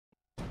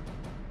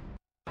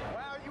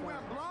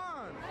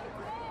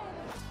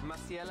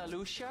Maciela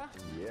Lucia.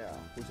 Yeah,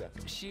 who's that?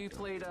 She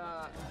played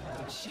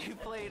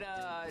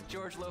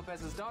George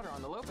Lopez's daughter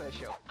on the Lopez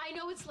Show. I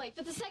know it's late,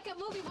 but the second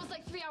movie was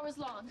like 3 hours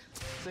long.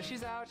 So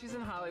she's out, she's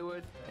in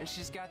Hollywood, and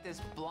she's got this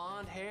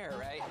blonde hair,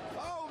 right?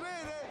 Oh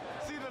man,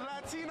 see the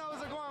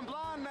Latinos are going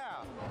blonde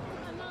now.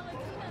 I'm not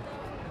Latina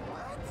though.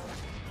 What?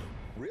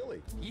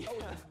 Really? Yeah.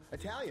 Oh,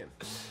 Italian.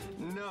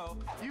 No.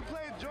 You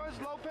played George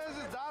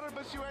Lopez's daughter,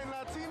 but you ain't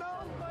Latino?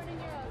 I was born in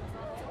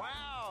Europe.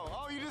 Wow.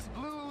 Oh, you just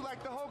blew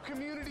like the whole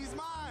community's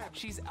mind.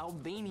 She's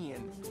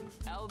Albanian.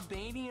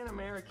 Albanian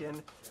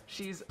American.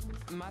 She's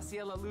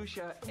Maciela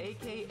Lucia,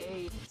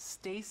 aka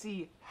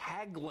Stacey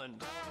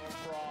Haglund.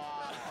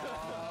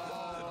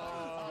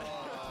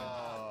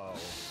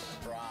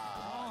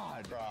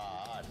 Fraud.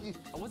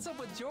 What's up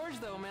with George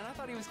though, man? I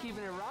thought he was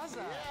keeping it Raza.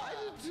 Yeah, I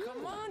did too.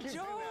 Come on,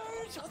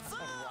 George! What's up?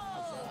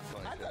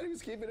 I thought he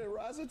was keeping it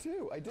Raza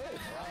too. I did.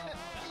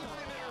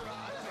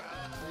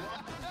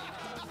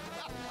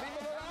 Viva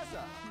la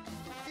raza!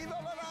 Viva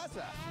la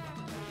raza!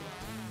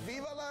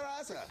 Viva la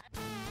raza!